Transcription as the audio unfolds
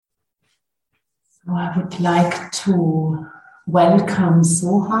So I would like to welcome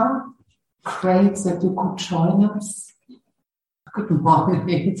Zohar. Great that you could join us. Good morning,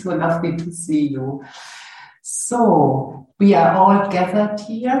 it's so lovely to see you. So we are all gathered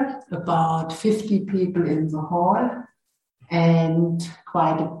here, about 50 people in the hall and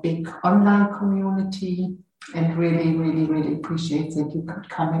quite a big online community, and really appreciate that you could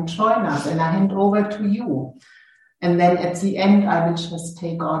come and join us. And I hand over to you. And then at the end, I will just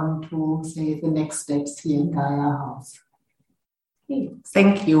take on to say the next steps here in Gaia House. Okay.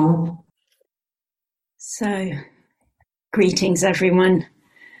 Thank you. So, greetings, everyone.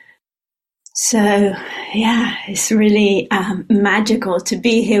 So, yeah, it's really magical to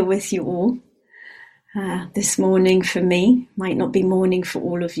be here with you all this morning for me. Might not be morning for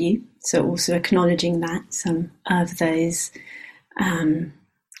all of you. So also acknowledging that some of those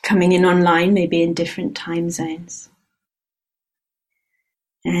coming in online, maybe in different time zones.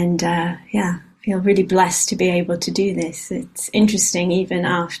 And feel really blessed to be able to do this. It's interesting, even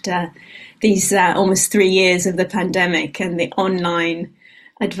after these almost 3 years of the pandemic and the online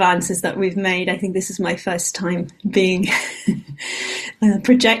advances that we've made. I think this is my first time being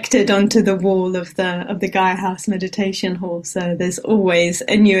projected onto the wall of the Gaia House meditation hall. So there's always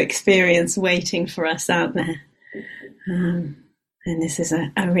a new experience waiting for us out there. And this is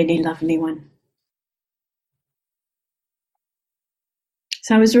a really lovely one.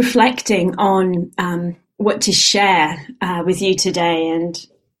 So I was reflecting on what to share with you today, and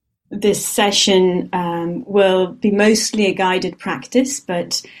this session will be mostly a guided practice,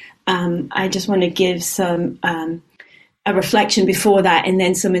 but I just want to give some a reflection before that, and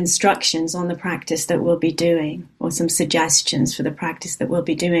then some instructions on the practice that we'll be doing, or some suggestions for the practice that we'll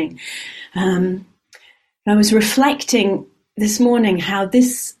be doing. I was reflecting this morning how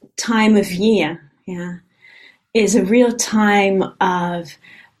this time of year, is a real time of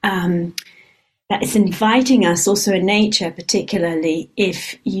that is inviting us, also in nature, particularly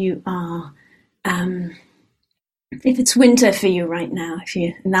if you are, if it's winter for you right now, if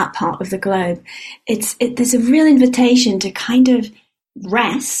you're in that part of the globe, there's a real invitation to kind of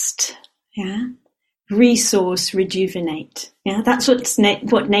rest, resource, rejuvenate. That's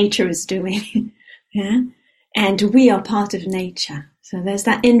what nature is doing, and we are part of nature. So there's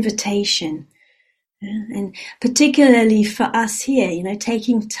that invitation. And particularly for us here,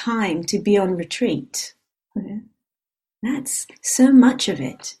 taking time to be on retreat. That's so much of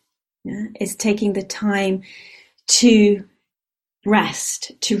it. Is taking the time to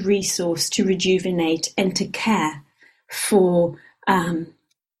rest, to resource, to rejuvenate, and to care for the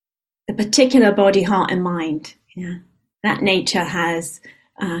particular body, heart, and mind. That nature has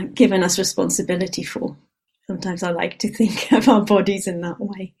given us responsibility for. Sometimes I like to think of our bodies in that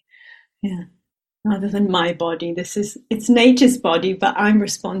way. Rather than my body, it's nature's body, but I'm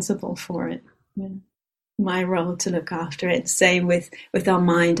responsible for it. My role to look after it. Same with our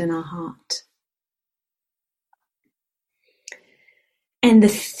mind and our heart. And the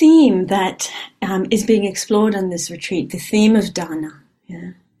theme that is being explored on this retreat, the theme of dana,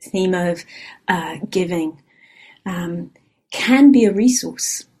 theme of giving, can be a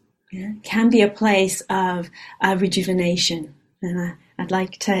resource, can be a place of rejuvenation. And I'd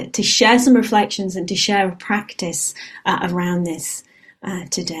like to share some reflections and to share a practice around this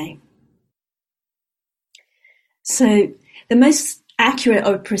today. So the most accurate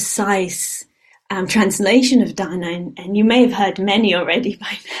or precise translation of dana, and you may have heard many already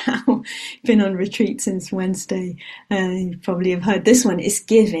by now, been on retreat since Wednesday, you probably have heard this one, is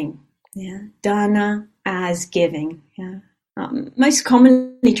giving. Dana as giving. Most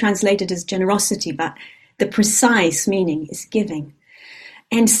commonly translated as generosity, but the precise meaning is giving.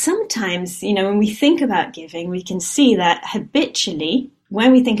 And sometimes, when we think about giving, we can see that habitually,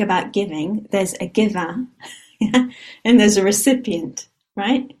 when we think about giving, there's a giver and there's a recipient,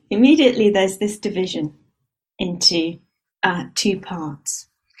 right? Immediately there's this division into two parts.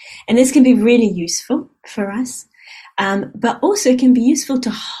 And this can be really useful for us, but also can be useful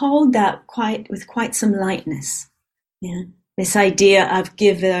to hold that with quite some lightness. This idea of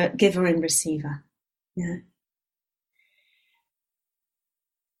giver and receiver.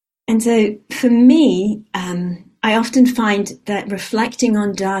 And so for me, I often find that reflecting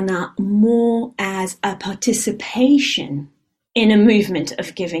on dana more as a participation in a movement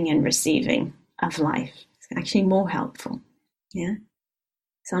of giving and receiving of life is actually more helpful.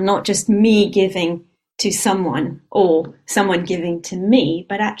 So not just me giving to someone or someone giving to me,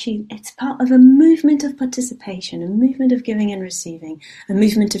 but actually it's part of a movement of participation, a movement of giving and receiving, a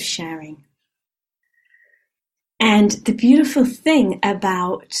movement of sharing. And the beautiful thing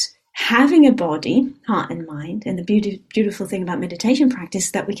about having a body, heart and mind, and the beautiful thing about meditation practice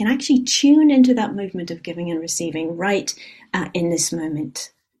is that we can actually tune into that movement of giving and receiving right in this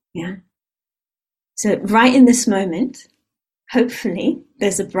moment. Yeah. So right in this moment, hopefully,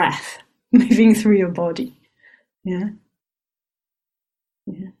 there's a breath moving through your body. Yeah.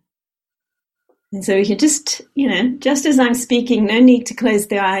 Yeah. And so we can just, just as I'm speaking, no need to close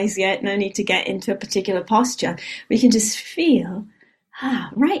the eyes yet, no need to get into a particular posture. We can just feel,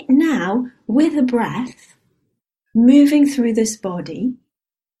 right now, with a breath, moving through this body,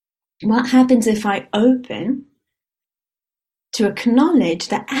 what happens if I open to acknowledge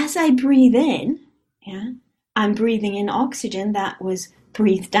that as I breathe in, I'm breathing in oxygen that was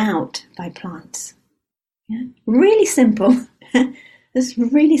breathed out by plants. Yeah? Really simple. Just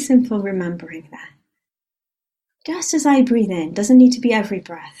really simple remembering that. Just as I breathe in, doesn't need to be every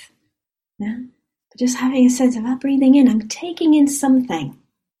breath. Yeah? But just having a sense of breathing in, I'm taking in something.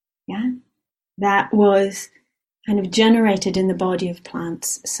 Yeah? That was kind of generated in the body of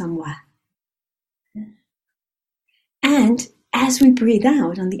plants somewhere. Yeah? And as we breathe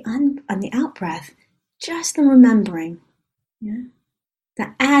out on the out breath, just the remembering,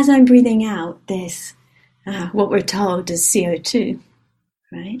 that as I'm breathing out this, what we're told is CO2,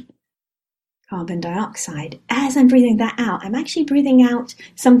 right? Carbon dioxide. As I'm breathing that out, I'm actually breathing out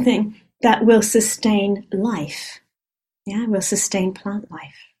something that will sustain life. Yeah, will sustain plant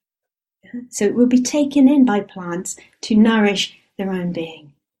life. Yeah? So it will be taken in by plants to nourish their own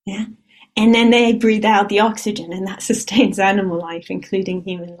being. Yeah, and then they breathe out the oxygen, and that sustains animal life, including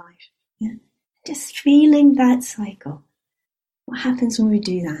human life. Yeah, just feeling that cycle. What happens when we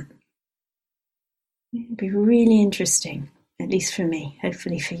do that? It'd be really interesting, at least for me,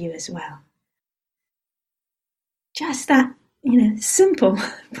 hopefully for you as well. Just that, simple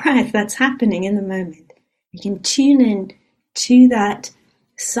breath that's happening in the moment. You can tune in to that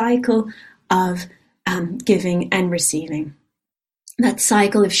cycle of giving and receiving. That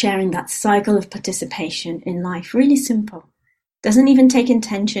cycle of sharing, that cycle of participation in life. Really simple. Doesn't even take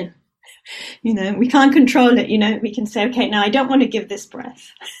intention. We can't control it, we can say, okay, now I don't want to give this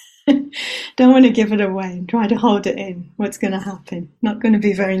breath. Don't want to give it away and try to hold it in. What's going to happen? Not going to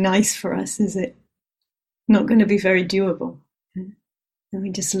be very nice for us, is it? Not going to be very doable. And we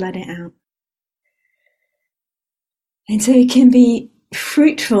just let it out. And so it can be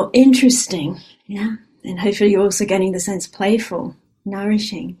fruitful, interesting, and hopefully you're also getting the sense playful,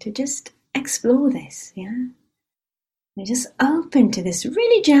 nourishing, to just explore this, and just open to this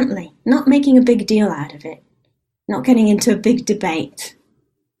really gently, not making a big deal out of it, not getting into a big debate.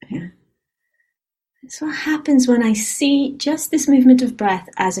 That's what happens when I see just this movement of breath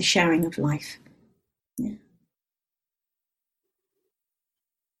as a sharing of life.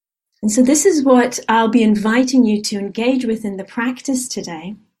 And so this is what I'll be inviting you to engage with in the practice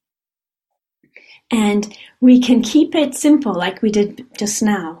today. And we can keep it simple like we did just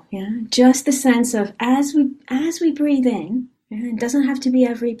now. Just the sense of as we breathe in, it doesn't have to be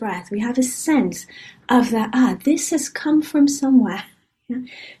every breath. We have a sense of that, this has come from somewhere.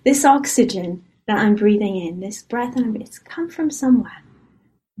 This oxygen that I'm breathing in, this breath, it's come from somewhere.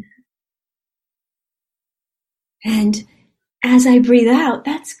 And as I breathe out,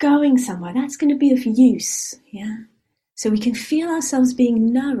 that's going somewhere. That's going to be of use. So we can feel ourselves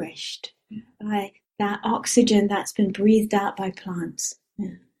being nourished by that oxygen that's been breathed out by plants.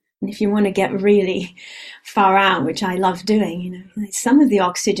 And if you want to get really far out, which I love doing, some of the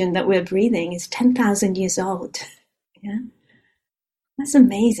oxygen that we're breathing is 10,000 years old. That's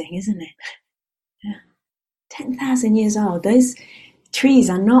amazing, isn't it? 10,000 years old. Those trees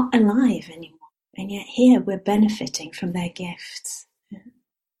are not alive anymore. And yet here we're benefiting from their gifts.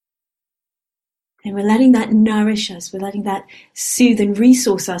 And we're letting that nourish us. We're letting that soothe and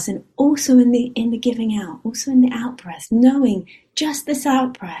resource us. And also in the giving out, also in the out breath, knowing just this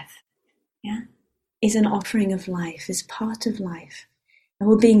out breath, is an offering of life, is part of life. And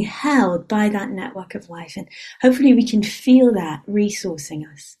we're being held by that network of life. And hopefully we can feel that resourcing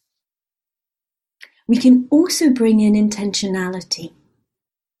us. We can also bring in intentionality.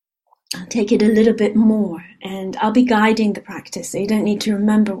 I'll take it a little bit more, and I'll be guiding the practice, so you don't need to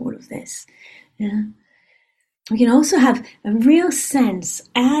remember all of this. We can also have a real sense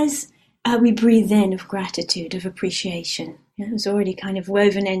as we breathe in of gratitude, of appreciation. It was already kind of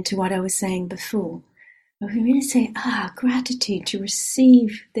woven into what I was saying before. But we really say, gratitude to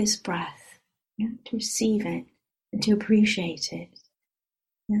receive this breath, to receive it and to appreciate it.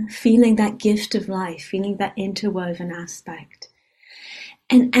 Feeling that gift of life, feeling that interwoven aspect.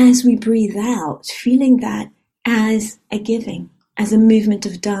 And as we breathe out, feeling that as a giving, as a movement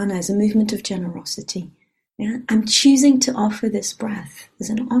of dana, as a movement of generosity, Yeah? I'm choosing to offer this breath as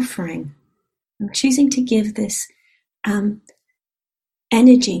an offering. I'm choosing to give this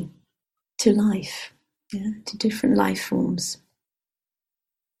energy to life, to different life forms.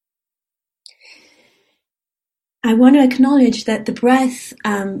 I want to acknowledge that the breath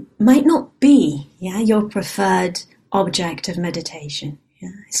might not be your preferred object of meditation.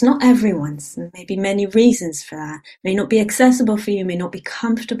 It's not everyone's. There may be many reasons for that. It may not be accessible for you, may not be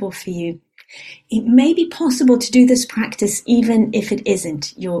comfortable for you. It may be possible to do this practice even if it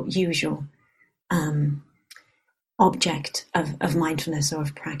isn't your usual object of mindfulness or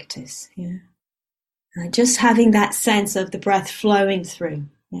of practice. Just having that sense of the breath flowing through,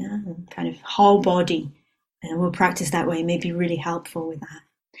 kind of whole body, and we'll practice that way, may be really helpful with that.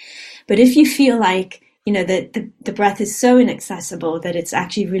 But if you feel like that the breath is so inaccessible that it's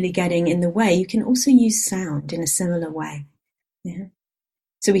actually really getting in the way, you can also use sound in a similar way.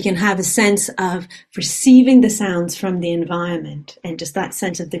 So we can have a sense of receiving the sounds from the environment, and just that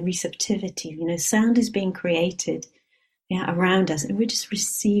sense of the receptivity. Sound is being created around us, and we're just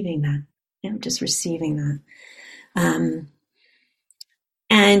receiving that.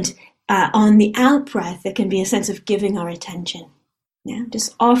 And on the out breath, there can be a sense of giving our attention.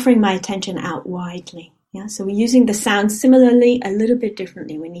 Just offering my attention out widely. So we're using the sound similarly, a little bit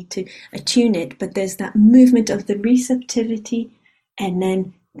differently. We need to attune it, but there's that movement of the receptivity, and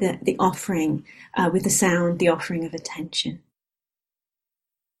then the offering with the sound, the offering of attention.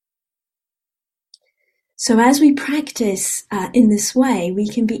 So as we practice in this way, we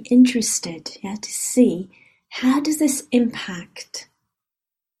can be interested to see, how does this impact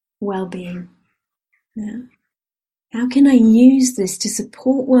well-being? How can I use this to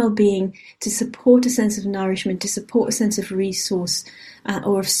support well-being, to support a sense of nourishment, to support a sense of resource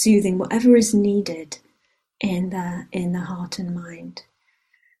or of soothing, whatever is needed in the heart and mind?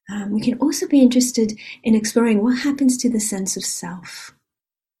 We can also be interested in exploring what happens to the sense of self.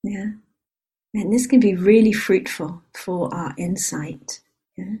 And this can be really fruitful for our insight.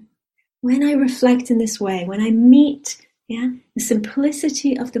 When I reflect in this way, when I meet the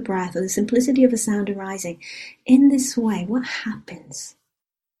simplicity of the breath, or the simplicity of a sound arising in this way, what happens?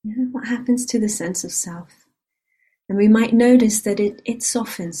 What happens to the sense of self? And we might notice that it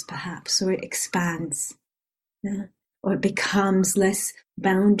softens perhaps, or it expands, or it becomes less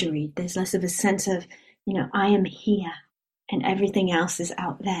boundaried. There's less of a sense of, I am here and everything else is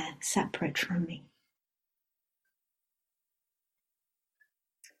out there, separate from me.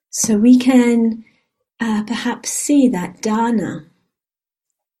 So we can perhaps see that dana,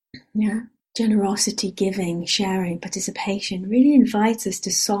 generosity, giving, sharing, participation, really invites us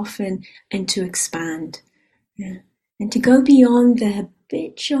to soften and to expand, and to go beyond the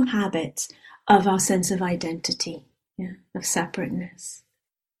habitual habits of our sense of identity, of separateness.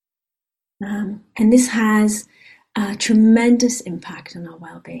 And this has a tremendous impact on our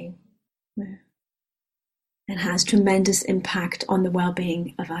well-being, and has tremendous impact on the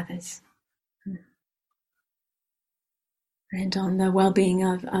well-being of others. And on the well-being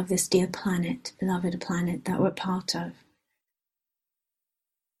of this dear planet, beloved planet that we're part of.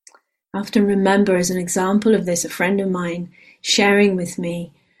 I often remember, as an example of this, a friend of mine sharing with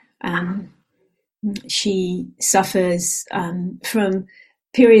me, she suffers from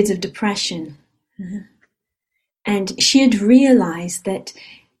periods of depression. And she had realized that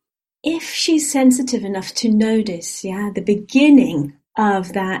if she's sensitive enough to notice, the beginning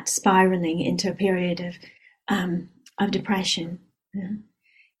of that spiraling into a period of depression.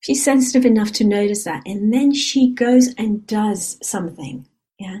 She's sensitive enough to notice that, and then she goes and does something,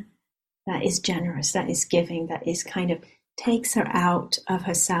 that is generous, that is giving, that is kind of takes her out of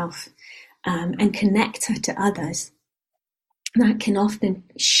herself and connects her to others. That can often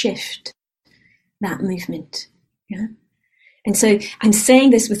shift that movement. And so I'm saying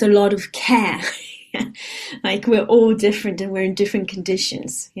this with a lot of care. Like, we're all different and we're in different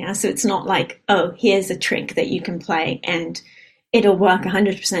conditions. So it's not like, oh, here's a trick that you can play and it'll work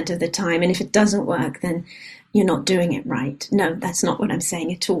 100% of the time. And if it doesn't work, then you're not doing it right. No, that's not what I'm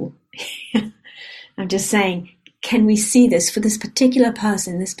saying at all. I'm just saying, can we see this for this particular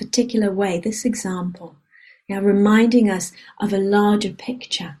person, this particular way, this example, reminding us of a larger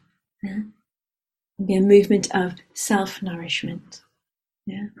picture, be a movement of self-nourishment.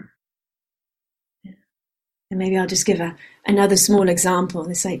 And maybe I'll just give another small example.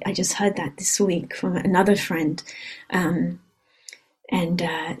 I just heard that this week from another friend. And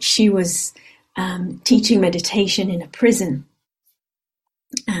she was teaching meditation in a prison.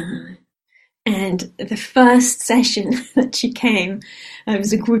 And the first session that she came, it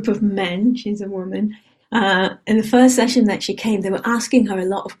was a group of men. She's a woman. And the first session that she came, they were asking her a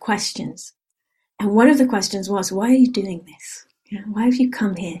lot of questions. And one of the questions was, why are you doing this? Why have you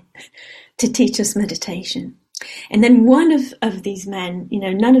come here to teach us meditation? And then one of these men,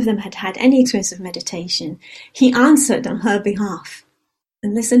 none of them had had any experience of meditation. He answered on her behalf.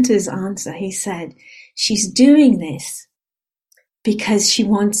 And listen to his answer. He said, she's doing this because she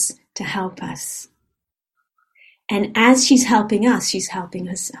wants to help us. And as she's helping us, she's helping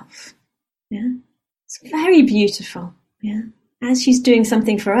herself. Yeah, it's very beautiful. Yeah, as she's doing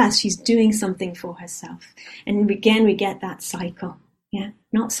something for us, she's doing something for herself. And again, we get that cycle. Yeah,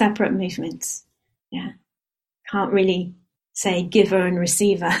 not separate movements. Yeah, can't really say giver and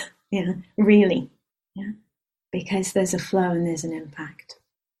receiver. Yeah, really. Yeah, because there's a flow and there's an impact.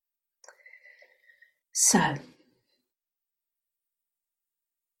 So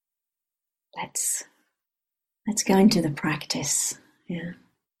let's go into the practice,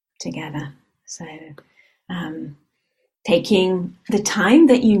 together. So taking the time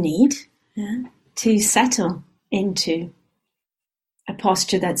that you need to settle into a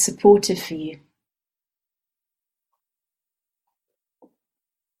posture that's supportive for you.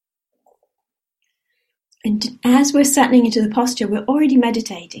 And as we're settling into the posture, we're already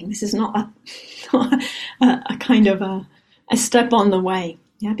meditating. This is not a kind of a step on the way,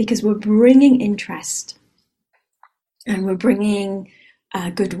 because we're bringing interest and we're bringing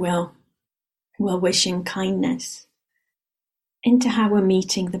goodwill, well-wishing, kindness into how we're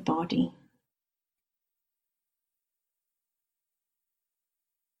meeting the body.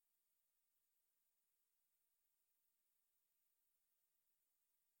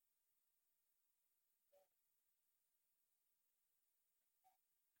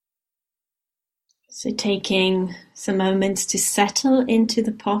 So taking some moments to settle into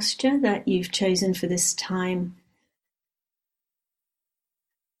the posture that you've chosen for this time.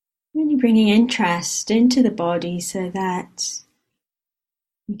 Really bringing interest into the body so that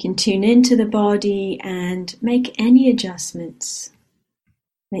you can tune into the body and make any adjustments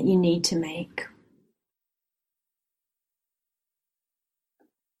that you need to make.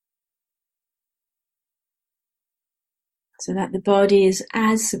 So that the body is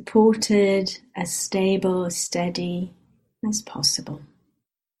as supported, as stable, as steady as possible.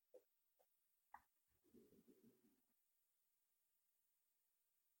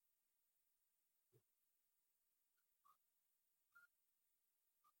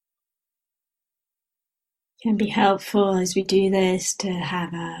 It can be helpful as we do this to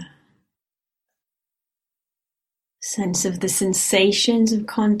have a sense of the sensations of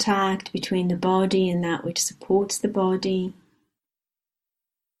contact between the body and that which supports the body.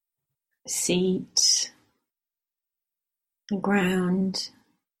 The seat, the ground.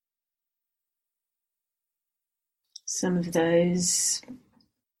 Some of those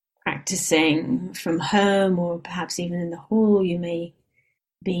practicing from home or perhaps even in the hall, you may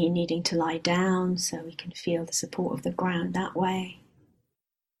be needing to lie down so we can feel the support of the ground that way.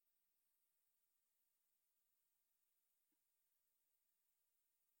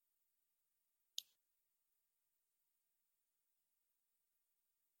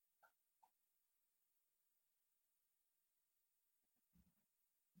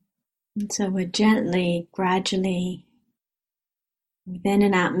 And so we're gently, gradually, within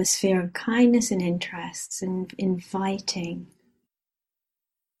an atmosphere of kindness and interest, and inviting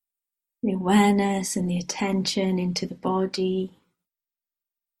the awareness and the attention into the body.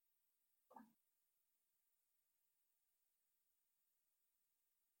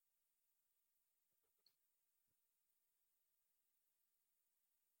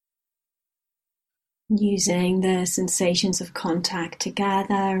 Using the sensations of contact to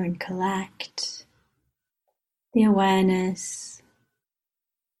gather and collect the awareness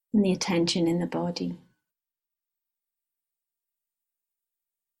and the attention in the body.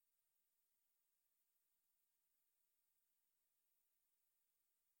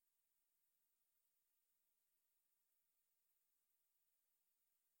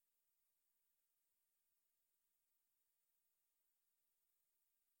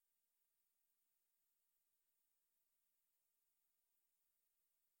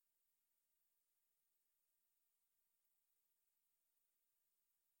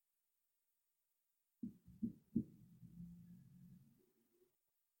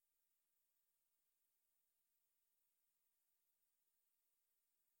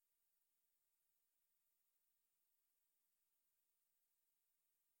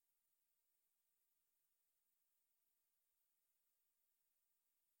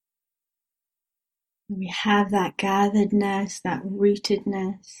 We have that gatheredness, that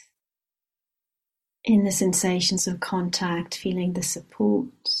rootedness in the sensations of contact, feeling the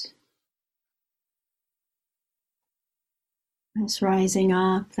support that's rising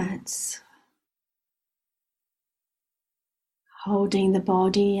up, that's holding the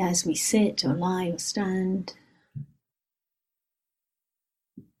body as we sit or lie or stand.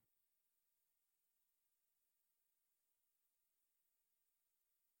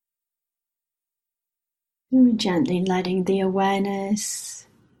 And we're gently letting the awareness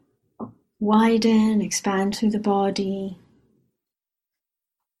widen, expand through the body.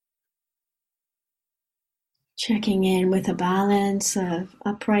 Checking in with a balance of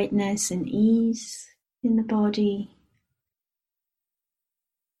uprightness and ease in the body.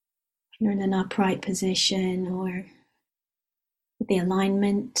 If you're in an upright position, or the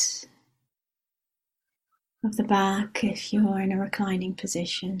alignment of the back if you're in a reclining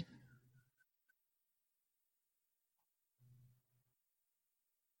position.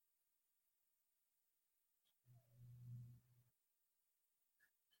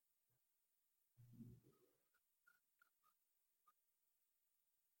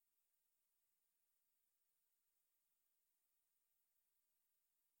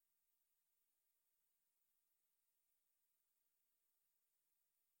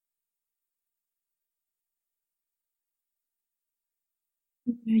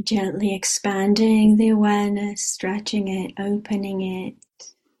 We're gently expanding the awareness, stretching it, opening it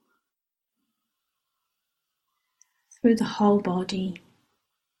through the whole body.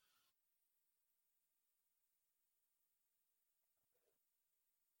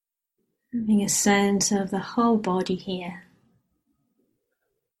 Having a sense of the whole body here.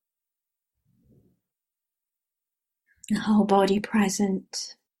 The whole body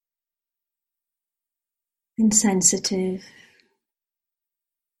present and sensitive.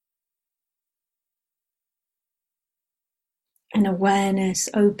 And awareness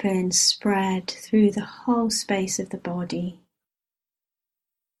open, spread through the whole space of the body.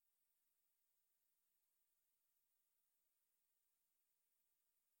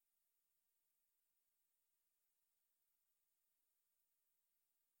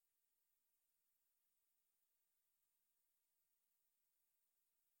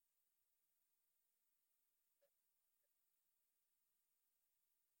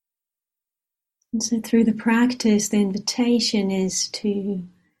 And so through the practice, the invitation is to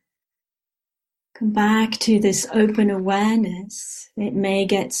come back to this open awareness. It may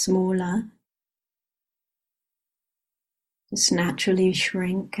get smaller, just naturally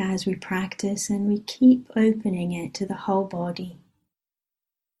shrink as we practice, and we keep opening it to the whole body.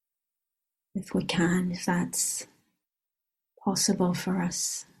 If we can, if that's possible for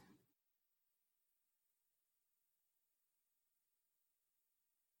us.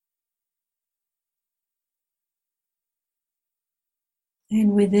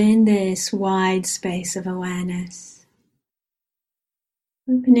 And within this wide space of awareness,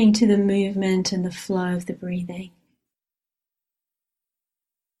 opening to the movement and the flow of the breathing.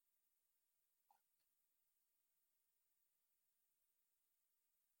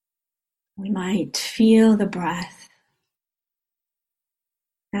 We might feel the breath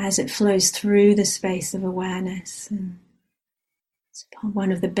as it flows through the space of awareness. And it's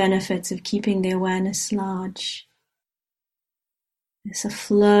one of the benefits of keeping the awareness large. It's a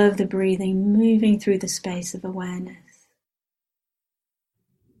flow of the breathing moving through the space of awareness.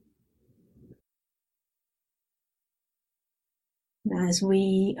 And as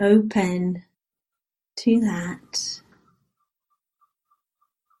we open to that,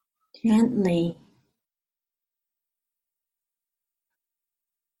 gently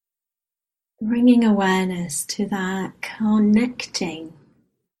bringing awareness to that connecting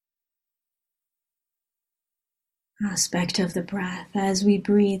aspect of the breath as we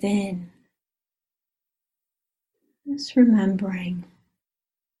breathe in. Just remembering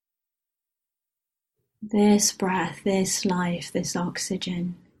this breath, this life, this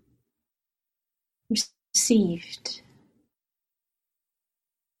oxygen received,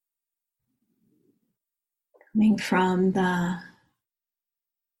 coming from the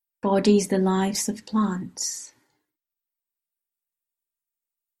bodies, the lives of plants.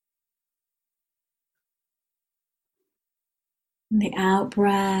 And the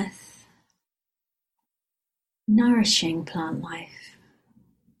out-breath, nourishing plant life.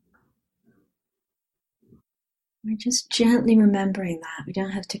 We're just gently remembering that. We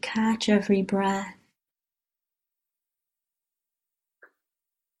don't have to catch every breath.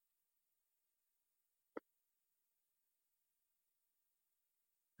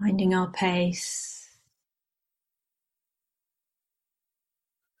 Finding our pace.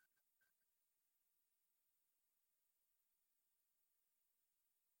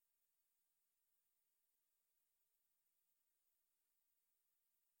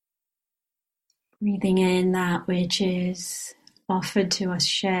 Breathing in that which is offered to us,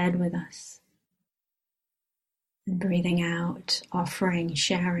 shared with us. And breathing out, offering,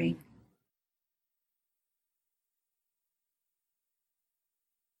 sharing.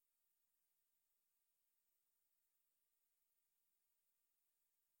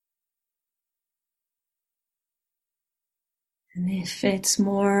 And if it's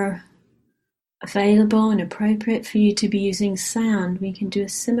more available and appropriate for you to be using sound, we can do a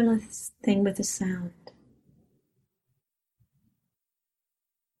similar thing with the sound.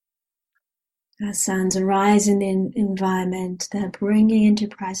 As sounds arise in the environment, they're bringing into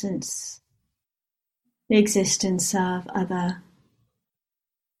presence the existence of other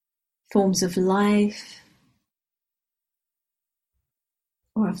forms of life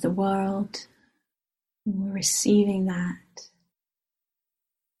or of the world. And we're receiving that.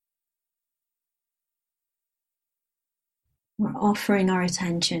 We're offering our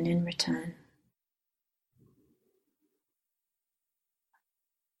attention in return.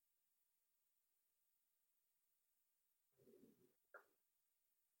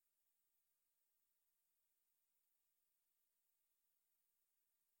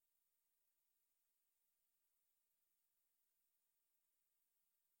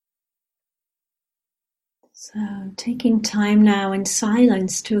 So taking time now in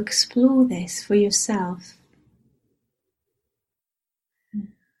silence to explore this for yourself.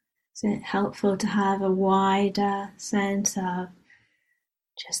 Is it helpful to have a wider sense of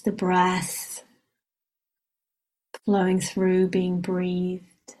just the breath flowing through, being breathed?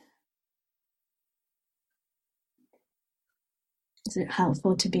 Is it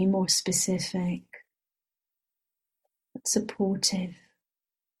helpful to be more specific, but supportive?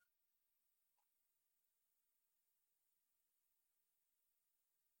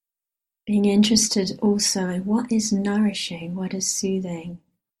 Being interested also in what is nourishing, what is soothing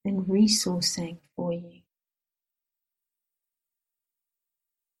and resourcing for you.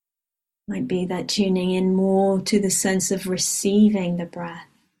 Might be that tuning in more to the sense of receiving the breath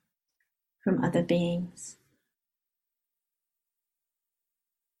from other beings.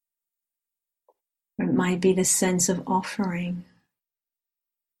 Or it might be the sense of offering.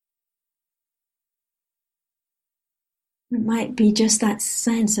 It might be just that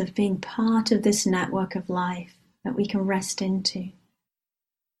sense of being part of this network of life that we can rest into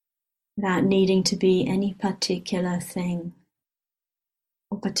without needing to be any particular thing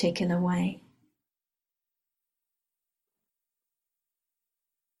or particular way.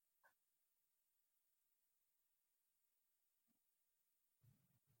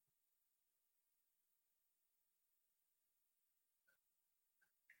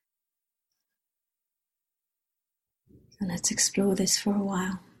 So let's explore this for a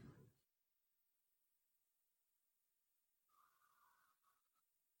while.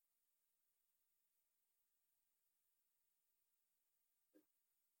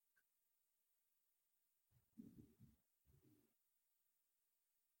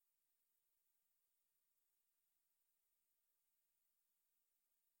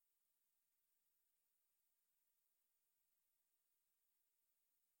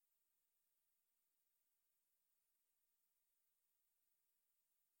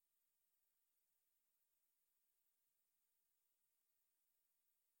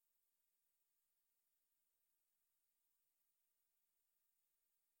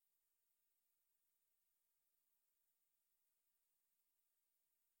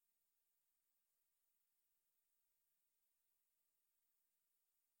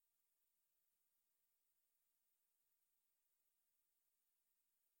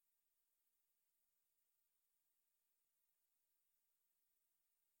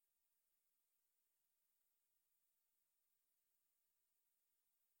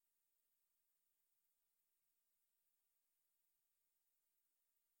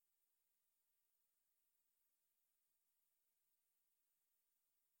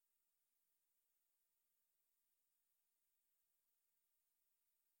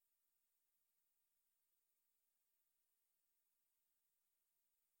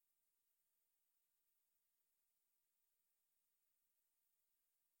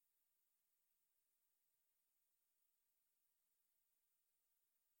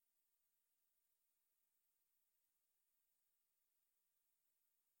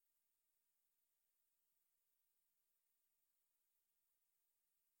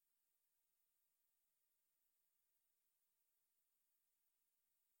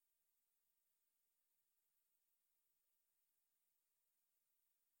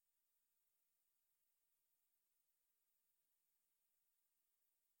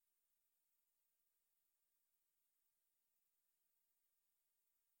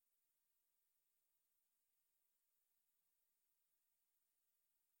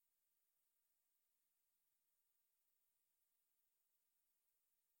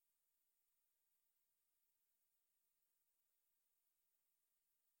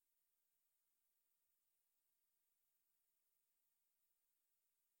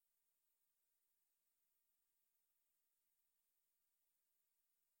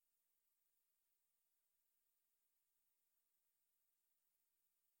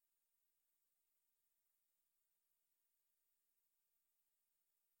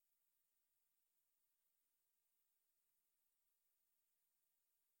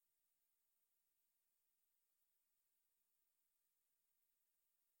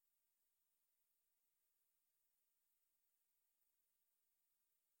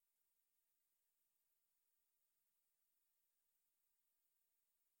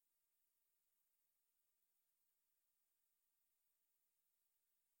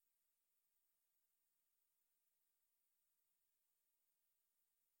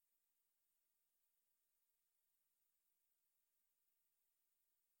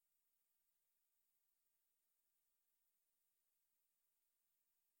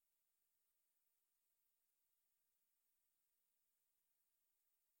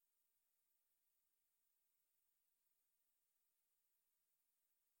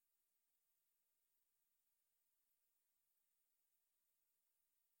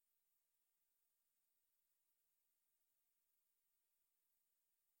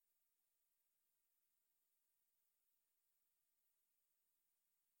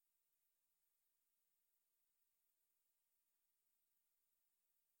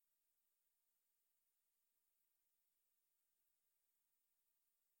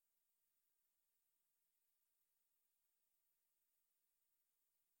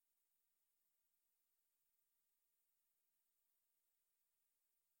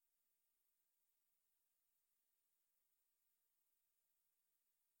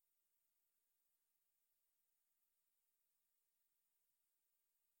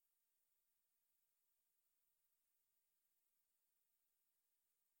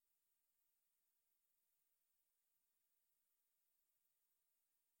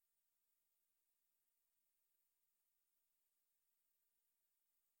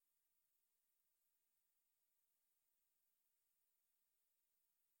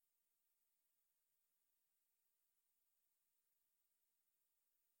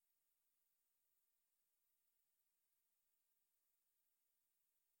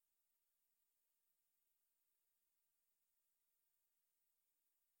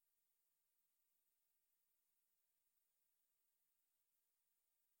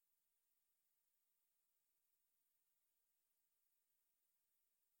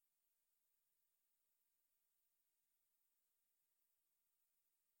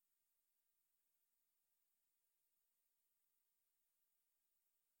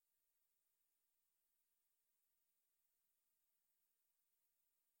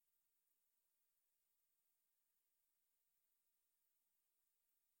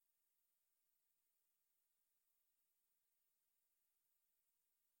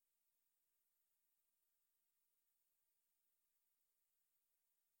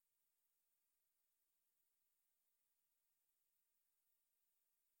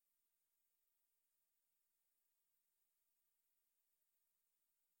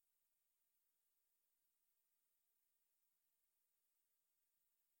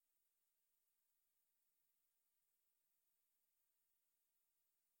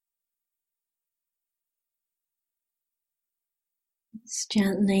 Just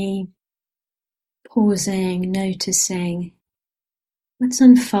gently pausing, noticing what's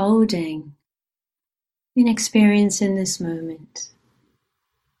unfolding in experience in this moment.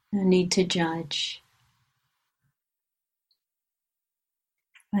 No need to judge.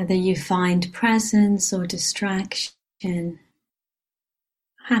 Whether you find presence or distraction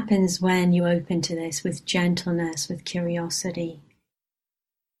happens when you open to this with gentleness, with curiosity.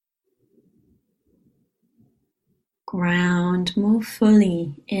 Ground more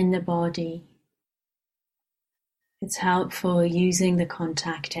fully in the body. It's helpful using the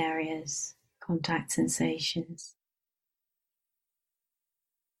contact areas, contact sensations,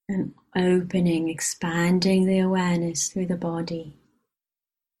 and opening, expanding the awareness through the body.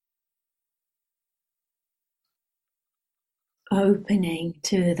 Opening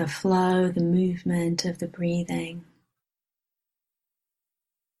to the flow, the movement of the breathing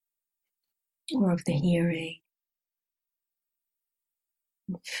or of the hearing.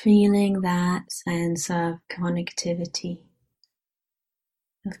 Feeling that sense of connectivity,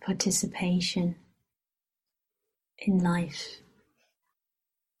 of participation in life.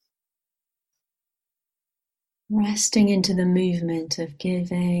 Resting into the movement of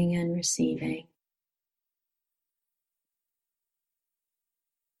giving and receiving.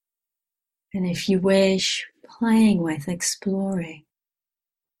 And if you wish, playing with, exploring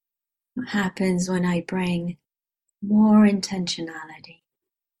what happens when I bring more intentionality.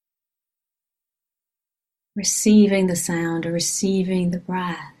 Receiving the sound or receiving the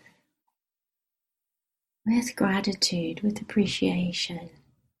breath with gratitude, with appreciation,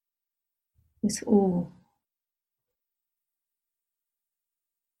 with awe.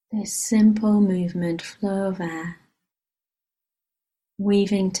 This simple movement, flow of air,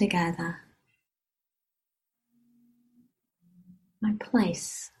 weaving together my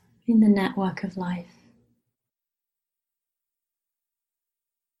place in the network of life.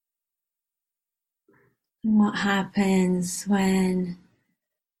 And what happens when,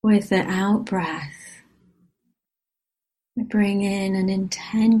 with the out-breath, we bring in an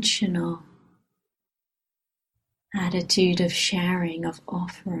intentional attitude of sharing, of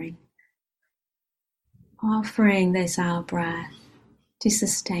offering. Offering this out-breath to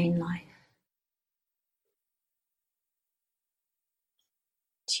sustain life.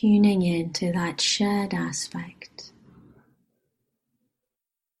 Tuning into that shared aspect.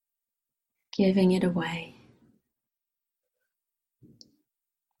 Giving it away.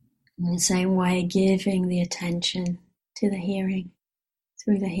 In the same way, giving the attention to the hearing,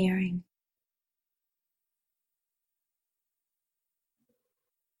 through the hearing.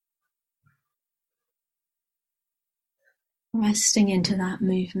 Resting into that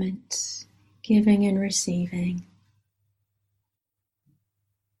movement, giving and receiving.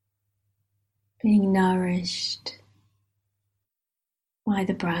 Being nourished by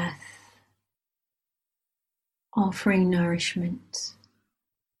the breath, offering nourishment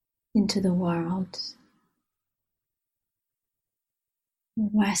into the world.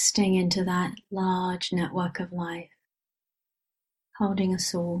 Resting into that large network of life, holding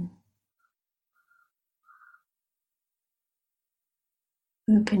us all.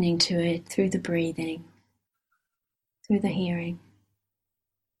 Opening to it through the breathing, through the hearing,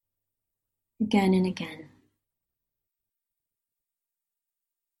 again and again.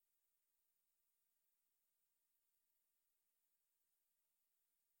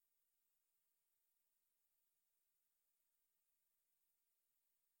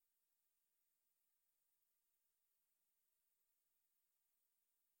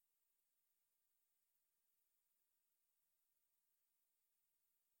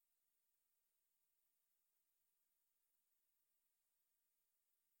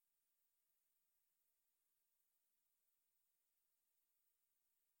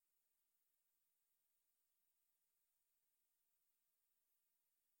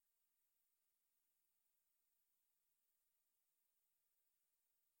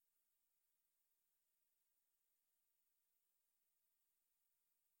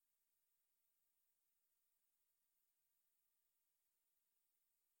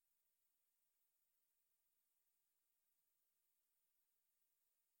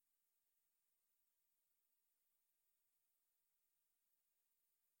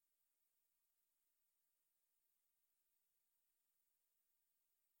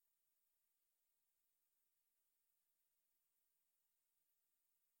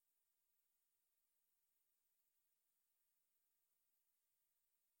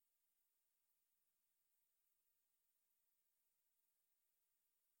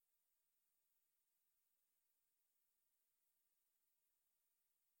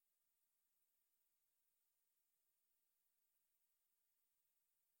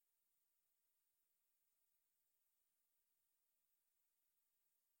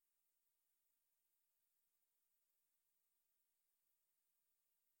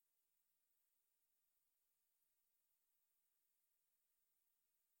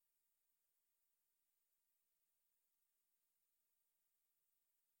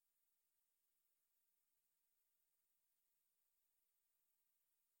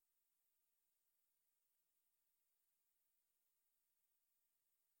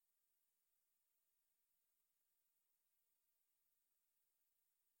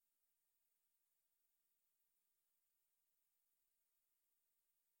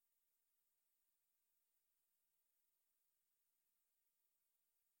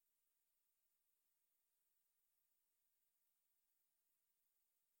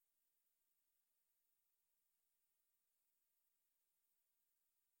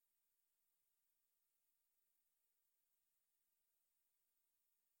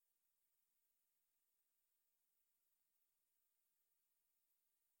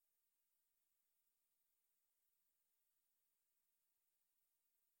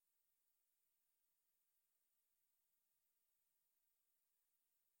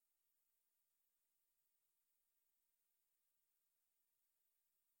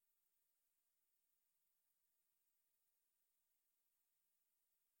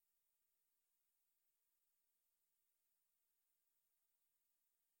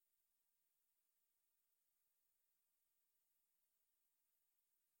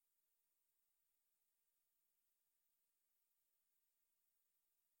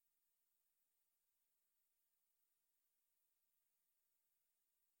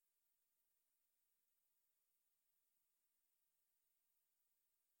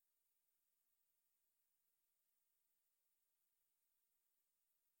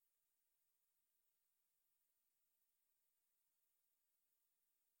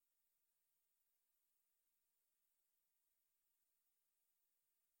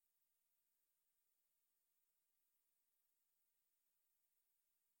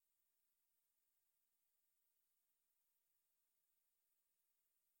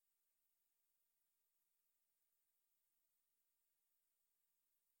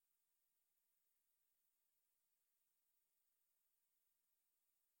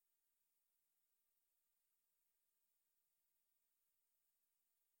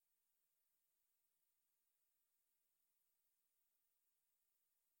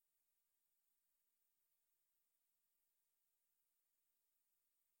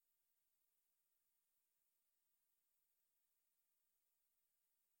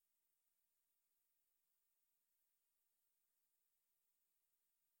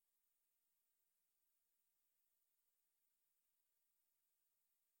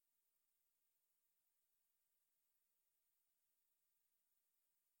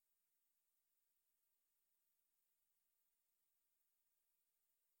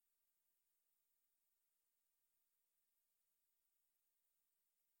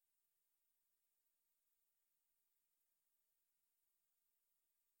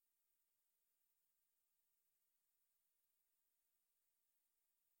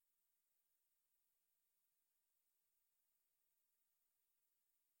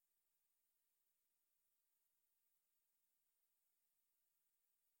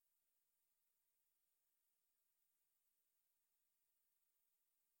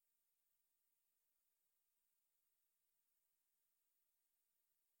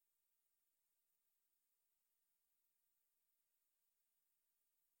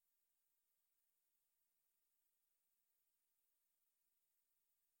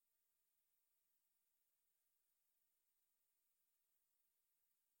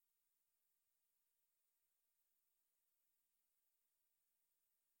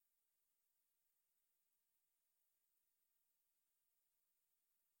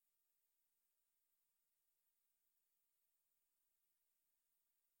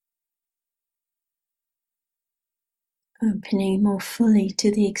 opening more fully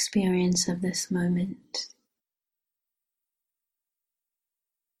to the experience of this moment.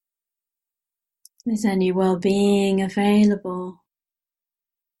 Is any well-being available?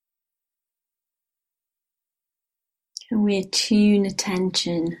 Can we attune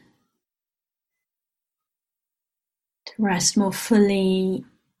attention to rest more fully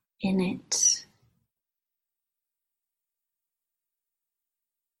in it?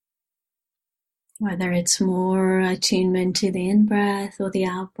 Whether it's more attunement to the in-breath or the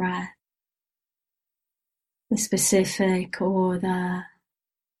out-breath, the specific or the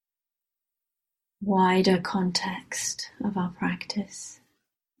wider context of our practice.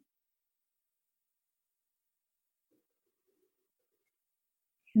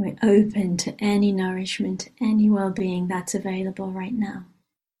 We're open to any nourishment, any well-being that's available right now.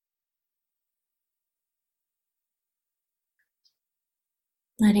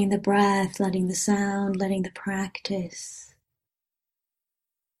 Letting the breath, letting the sound, letting the practice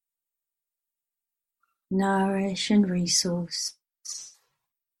nourish and resource.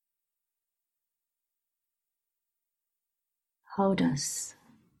 Hold us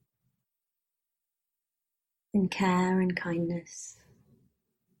in care and kindness.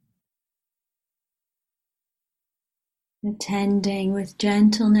 Attending with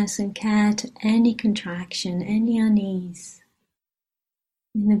gentleness and care to any contraction, any unease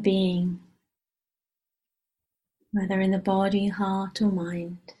in the being, whether in the body, heart, or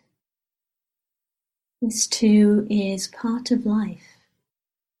mind. This too is part of life.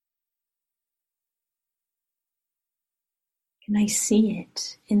 Can I see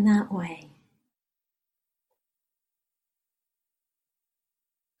it in that way?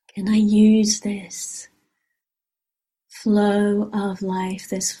 Can I use this flow of life,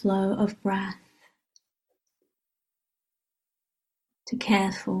 this flow of breath, to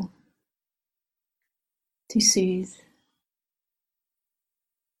care for, to soothe,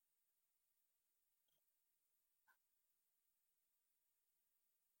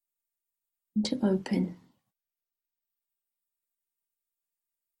 and to open?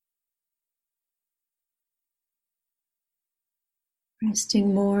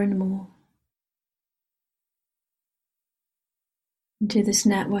 Resting more and more into this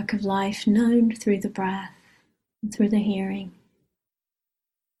network of life known through the breath and through the hearing.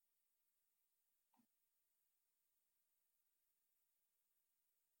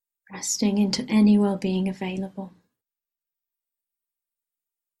 Resting into any well-being available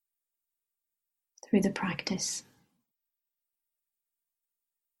through the practice.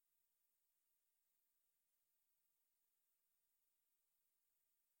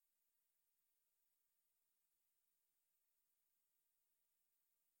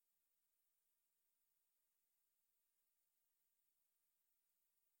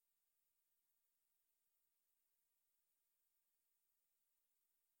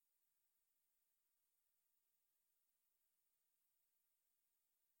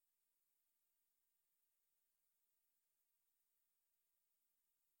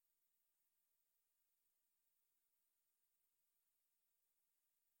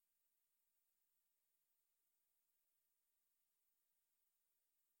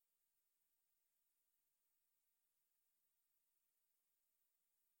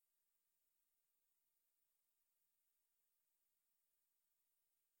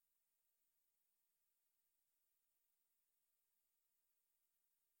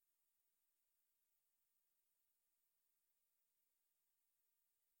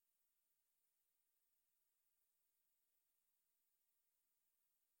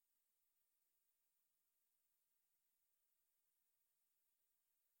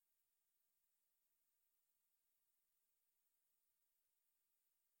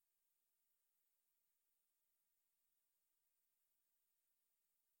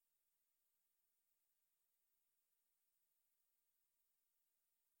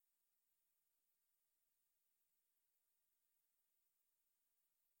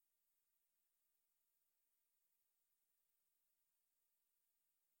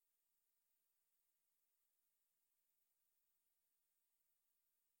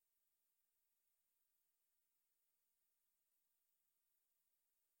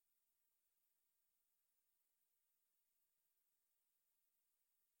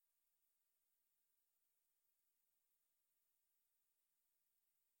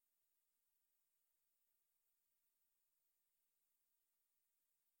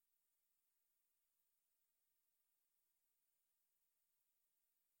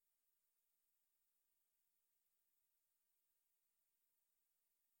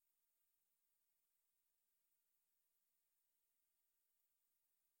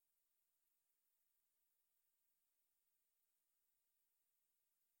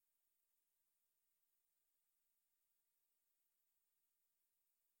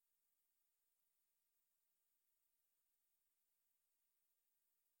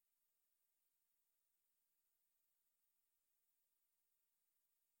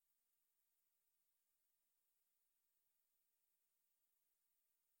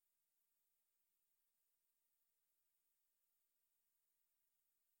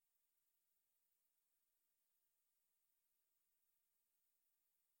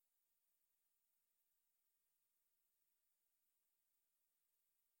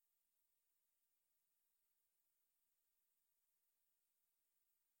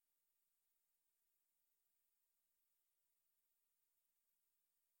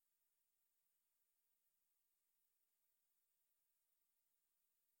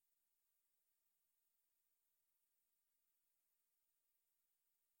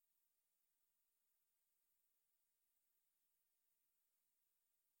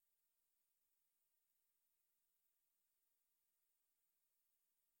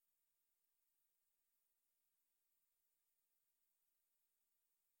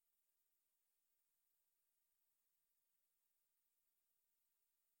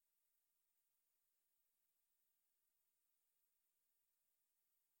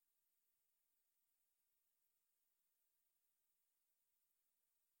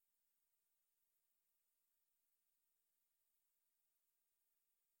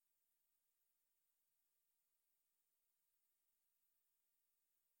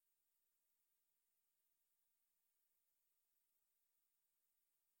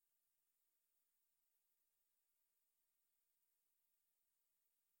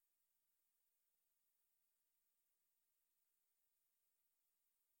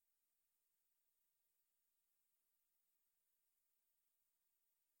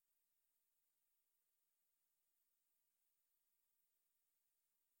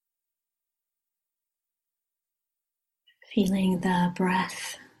 Feeling the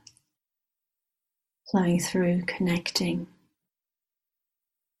breath flowing through, connecting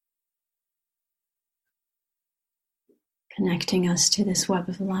us to this web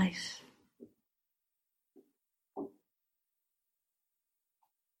of life.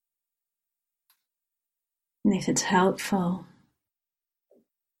 And if it's helpful,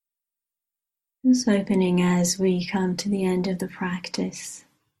 just opening as we come to the end of the practice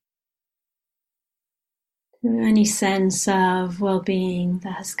to any sense of well-being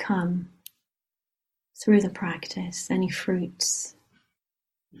that has come through the practice, any fruits,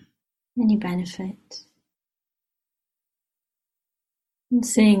 any benefit. And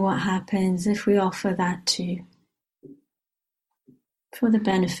seeing what happens if we offer that too, for the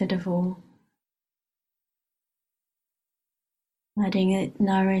benefit of all. Letting it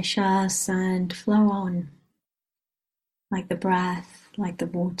nourish us and flow on, like the breath, like the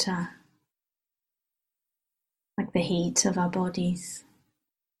water, like the heat of our bodies.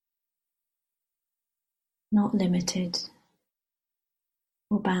 Not limited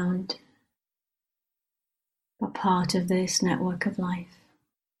or bound, but part of this network of life.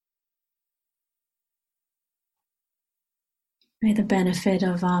 May the benefit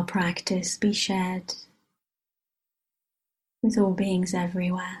of our practice be shared with all beings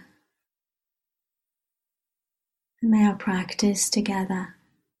everywhere. And may our practice together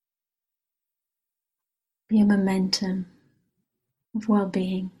be a momentum of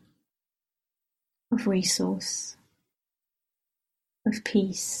well-being, of resource, of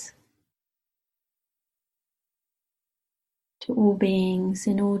peace, to all beings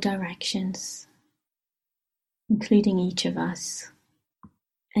in all directions, including each of us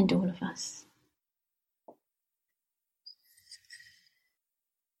and all of us.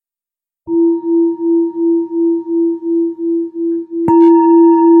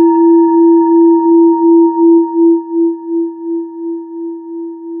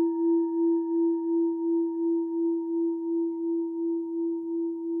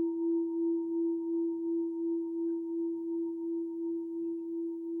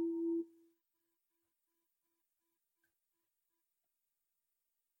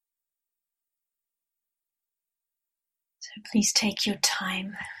 So please take your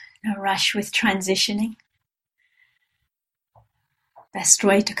time, no rush with transitioning. Best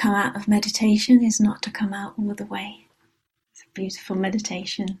way to come out of meditation is not to come out all the way. It's a beautiful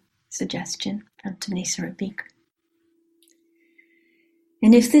meditation suggestion from Tanisa Rabik.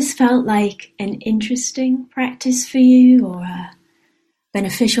 And if this felt like an interesting practice for you or a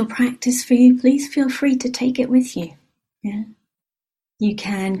beneficial practice for you, please feel free to take it with you. Yeah? You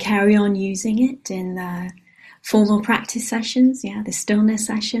can carry on using it in the formal practice sessions, the stillness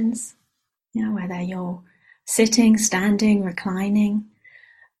sessions, whether you're sitting, standing, reclining.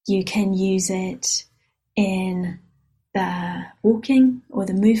 You can use it in the walking or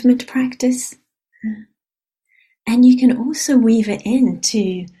the movement practice. And you can also weave it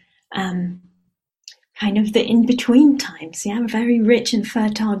into kind of the in-between times, very rich and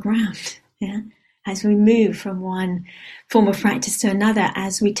fertile ground, as we move from one form of practice to another,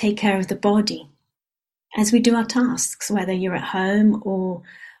 as we take care of the body, as we do our tasks, whether you're at home or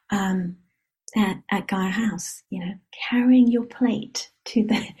at Gaia House, carrying your plate to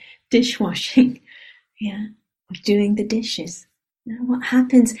the dishwashing, or doing the dishes. What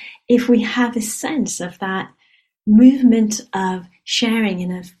happens if we have a sense of that movement of sharing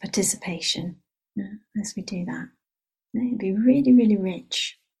and of participation as we do that? It'd be really, really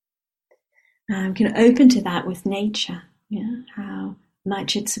rich. Can open to that with nature, how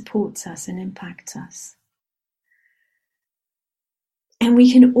much it supports us and impacts us. And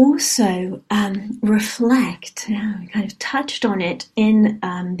we can also reflect, we kind of touched on it in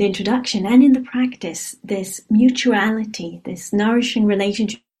the introduction and in the practice, this mutuality, this nourishing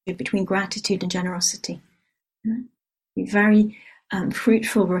relationship between gratitude and generosity. A very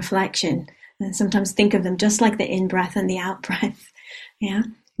fruitful reflection. And sometimes think of them just like the in-breath and the out-breath.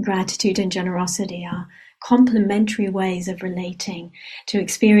 Gratitude and generosity are complementary ways of relating to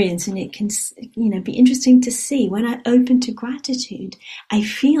experience, and it can be interesting to see when I open to gratitude, I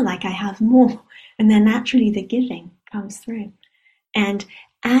feel like I have more, and then naturally the giving comes through. And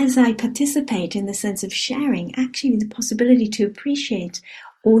as I participate in the sense of sharing, actually the possibility to appreciate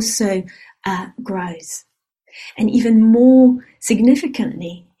also grows. And even more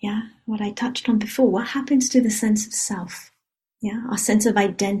significantly, what I touched on before, what happens to the sense of self, our sense of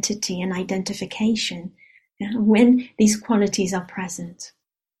identity and identification, when these qualities are present,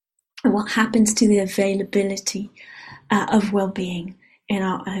 and what happens to the availability of well-being in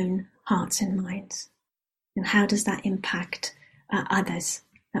our own hearts and minds, and how does that impact others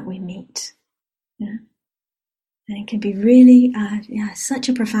that we meet? And it can be really, such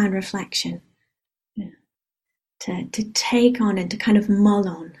a profound reflection to take on and to kind of mull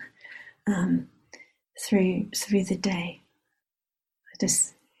on through the day.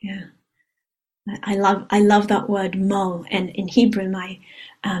 I love that word mull, and in Hebrew, my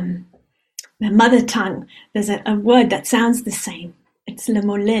mother tongue, there's a word that sounds the same. It's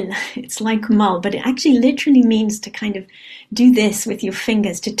lemolil. It's like mull, but it actually literally means to kind of do this with your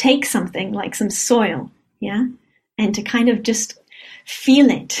fingers, to take something like some soil, and to kind of just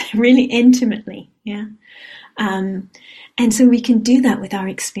feel it really intimately, and so we can do that with our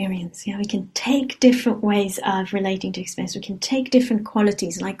experience. We can take different ways of relating to experience. We can take different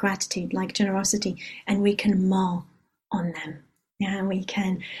qualities like gratitude, like generosity, and we can mull on them. And we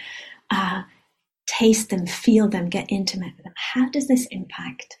can taste them, feel them, get intimate with them. How does this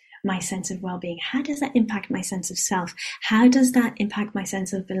impact my sense of well-being? How does that impact my sense of self? How does that impact my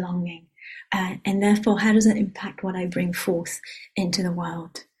sense of belonging? And therefore, how does it impact what I bring forth into the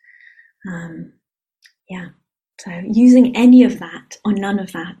world? So using any of that or none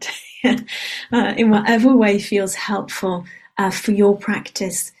of that in whatever way feels helpful for your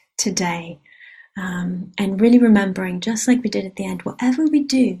practice today. And really remembering, just like we did at the end, whatever we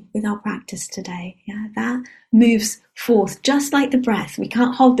do with our practice today, that moves forth, just like the breath. We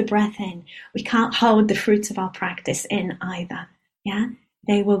can't hold the breath in. We can't hold the fruits of our practice in either.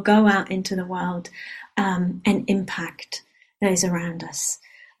 They will go out into the world and impact those around us.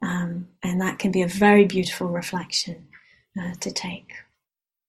 And that can be a very beautiful reflection to take.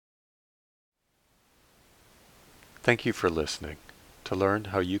 Thank you for listening. To learn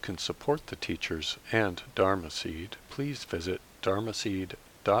how you can support the teachers and Dharma Seed, please visit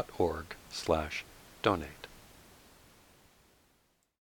dharmaseed.org/donate.